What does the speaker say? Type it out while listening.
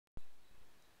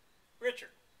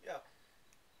Richard, Yeah.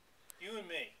 you and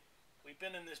me, we've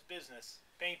been in this business,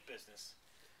 paint business,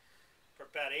 for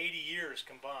about 80 years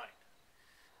combined.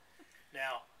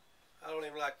 Now, I don't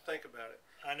even like to think about it.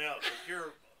 I know,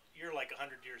 'cause you're like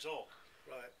 100 years old.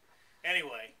 Right.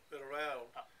 Anyway, Been around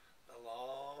a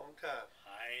long time.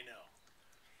 I know.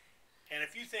 And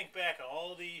if you think back on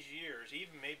all these years,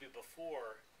 even maybe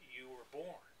before you were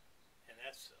born, and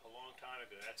that's a long time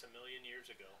ago, that's 1,000,000 years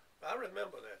ago. I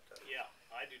remember that, though. Yeah,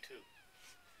 I do too.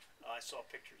 I saw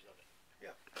pictures of it.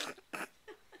 Yeah.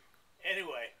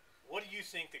 Anyway, what do you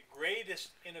think the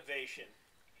greatest innovation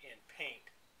in paint,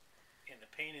 in the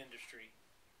paint industry,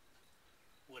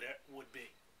 would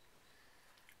be?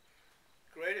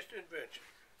 Greatest invention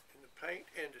in the paint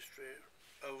industry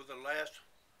over the last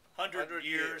 100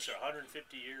 years or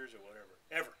 150 years or whatever,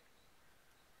 ever.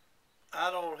 I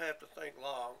don't have to think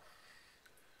long.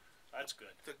 That's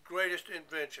good. The greatest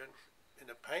invention in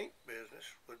the paint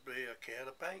business would be a can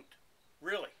of paint.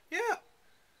 Really? Yeah.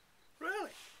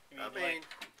 Really. You mean I mean,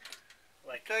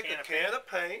 like take a can of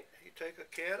paint. You take a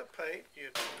can of paint.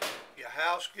 Your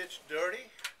house gets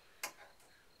dirty.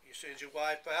 You send your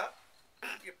wife out.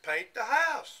 You paint the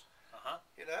house.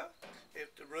 You know,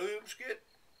 if the rooms get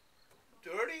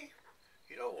dirty,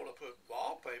 you don't want to put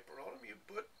wallpaper on them. You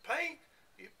put paint.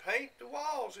 You paint the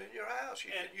walls in your house.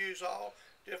 You can use all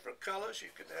different colors. You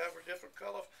can have a different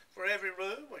color for every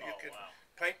room, or you can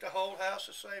paint the whole house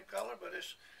the same color. But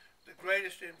it's the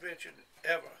greatest invention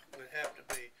ever would have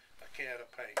to be a can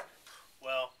of paint.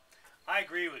 Well, I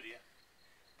agree with you,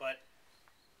 but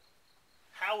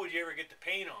how would you ever get the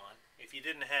paint on if you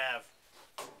didn't have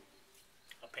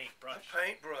a paintbrush? A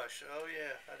paintbrush. Oh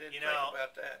yeah, I didn't think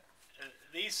about that.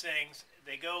 These things,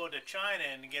 they go to China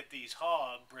and get these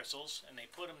hog bristles, and they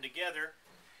put them together,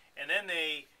 and then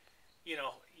they, you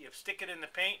stick it in the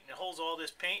paint, and it holds all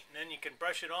this paint, and then you can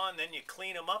brush it on, then you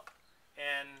clean them up,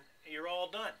 and you're all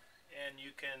done. And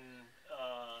you can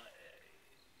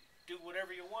do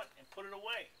whatever you want and put it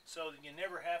away, so that you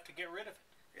never have to get rid of it.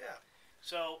 Yeah.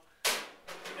 So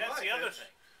that's the other thing.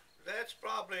 That's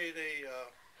probably the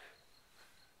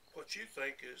what you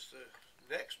think is the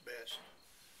next best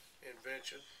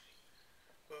invention.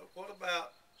 But what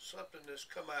about something that's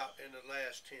come out in the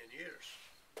last 10 years?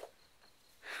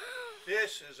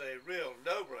 This is a real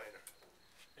no-brainer.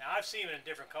 Now, I've seen it in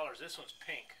different colors. This one's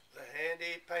pink. The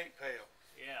handy paint pail.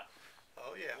 Yeah.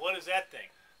 Oh yeah. What is that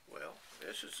thing? Well,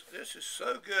 this is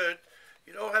so good.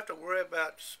 You don't have to worry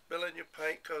about spilling your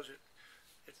paint because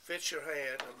it fits your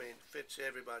hand. I mean, it fits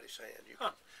everybody's hand. You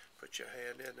can put your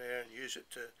hand in there and use it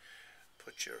to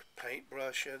put your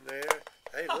paintbrush in there.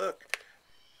 Hey, look.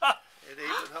 It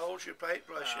even holds your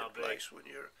paintbrush in place when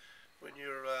you're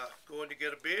going to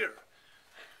get a beer.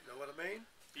 You know what I mean?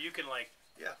 You can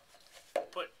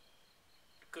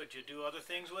could you do other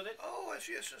things with it? Oh, it's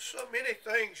just so many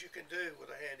things you can do with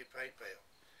a handy paint pail.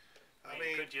 I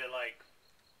mean, could you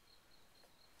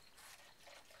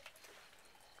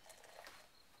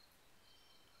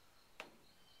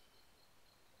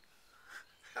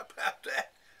how about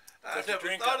that? I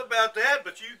never thought about that,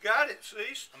 but you got it,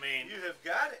 Cease. I mean, you have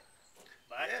got it.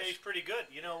 That tastes pretty good.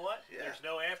 You know what? Yeah. There's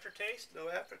no aftertaste. No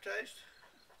aftertaste.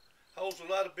 Holds a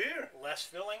lot of beer. Less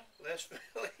filling. Less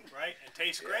filling. Right, and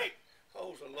tastes great.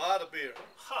 Holds a lot of beer.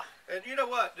 Huh. And you know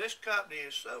what? This company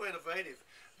is so innovative.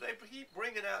 They keep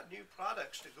bringing out new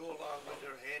products to go along with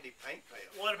their handy paint pail.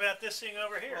 What about this thing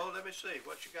over here? Oh, let me see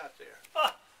what you got there.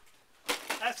 Huh.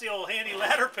 That's the old handy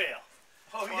ladder pail.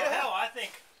 Oh, well, yeah. Hell, I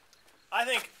think. How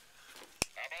about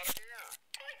a beer?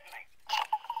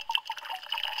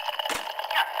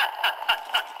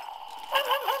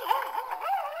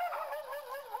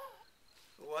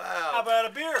 Wow. How about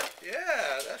a beer?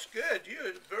 Yeah, that's good.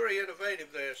 You're very innovative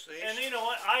there, Steve. And you know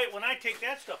what? When I take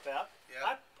that stuff out,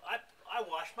 I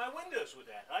wash my windows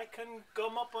with that. I can go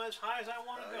up as high as I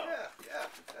want to go. Yeah,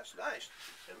 that's nice.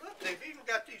 And look, they've even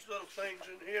got these little things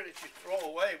in here that you throw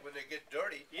away when they get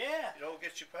dirty. Yeah. You don't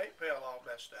get your paint pail all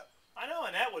messed up. I know,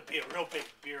 and that would be a real big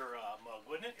beer mug,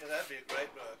 wouldn't it? Yeah, that'd be a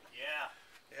great mug. Yeah.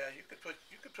 Yeah, you could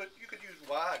use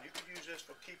wine. You could use this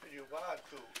for keeping your wine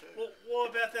cool too. Well,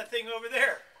 what about that thing over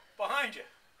there, behind you?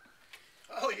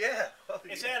 Oh yeah.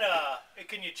 Is that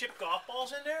can you chip golf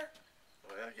balls in there?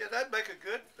 Well, yeah, that'd make a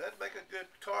good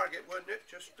target, wouldn't it?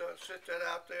 Just sit that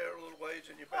out there a little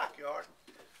ways in your backyard,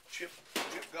 and chip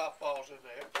golf balls in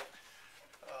there.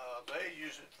 They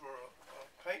use it for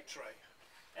a paint tray.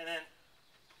 And then,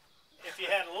 if you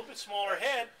had a little bit smaller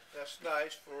head, that's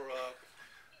nice for.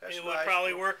 It would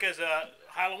probably work as a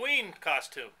Halloween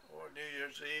costume. Or New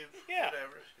Year's Eve, yeah.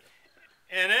 Whatever.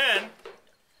 And then,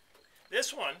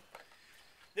 this one,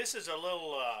 this is a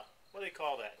little, what do they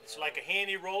call that? It's like a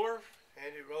handy roller.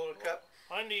 Handy roller cup.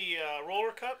 On the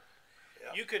roller cup,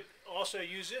 Yeah. you could also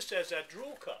use this as a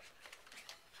drool cup.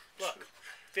 Look,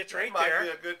 fits That right might there. be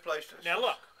a good place to. Now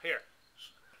look, here.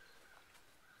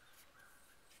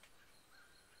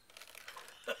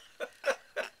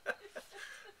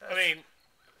 I mean,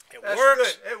 it That's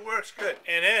works. good. It works good.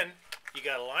 And then you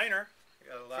got a liner.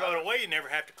 You got a Throw lot. it away. You never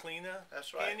have to clean the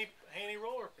That's right. handy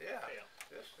roller Yeah. pail.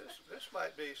 This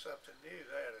might be something new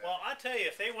there. Well, I tell you,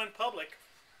 if they went public,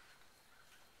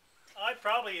 I'd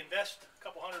probably invest a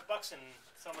couple $100 in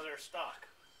some of their stock.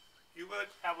 You would?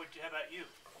 How about you?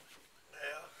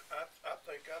 Yeah. I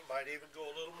think I might even go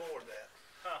a little more than that.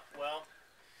 Huh, well,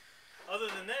 other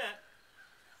than that,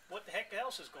 what the heck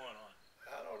else is going on?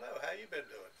 I don't know. How you been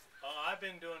doing? I've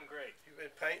been doing great. You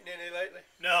been painting any lately?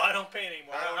 No, I don't paint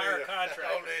anymore. I don't hire a either. contractor. I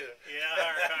don't either. Yeah, I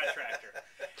hire a contractor.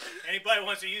 Anybody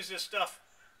wants to use this stuff,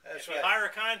 That's if right. you hire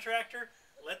a contractor,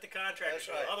 let the contractor That's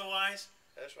do right. it. Otherwise,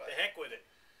 That's right. the heck with it.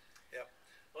 Yep.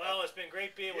 Well, it's been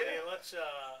great being with Yeah. you. Let's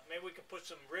maybe we can put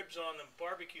some ribs on the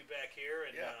barbecue back here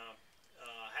and Yeah.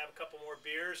 have a couple more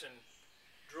beers and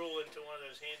drool into one of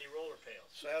those handy roller pails.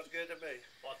 Sounds good to me.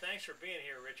 Well, thanks for being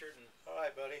here, Richard. And All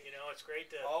right, buddy. you know, it's great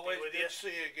to Always be with good you. to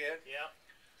see you again. Yeah,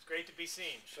 it's great to be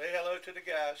seen. Say hello to the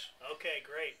guys. Okay,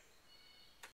 great.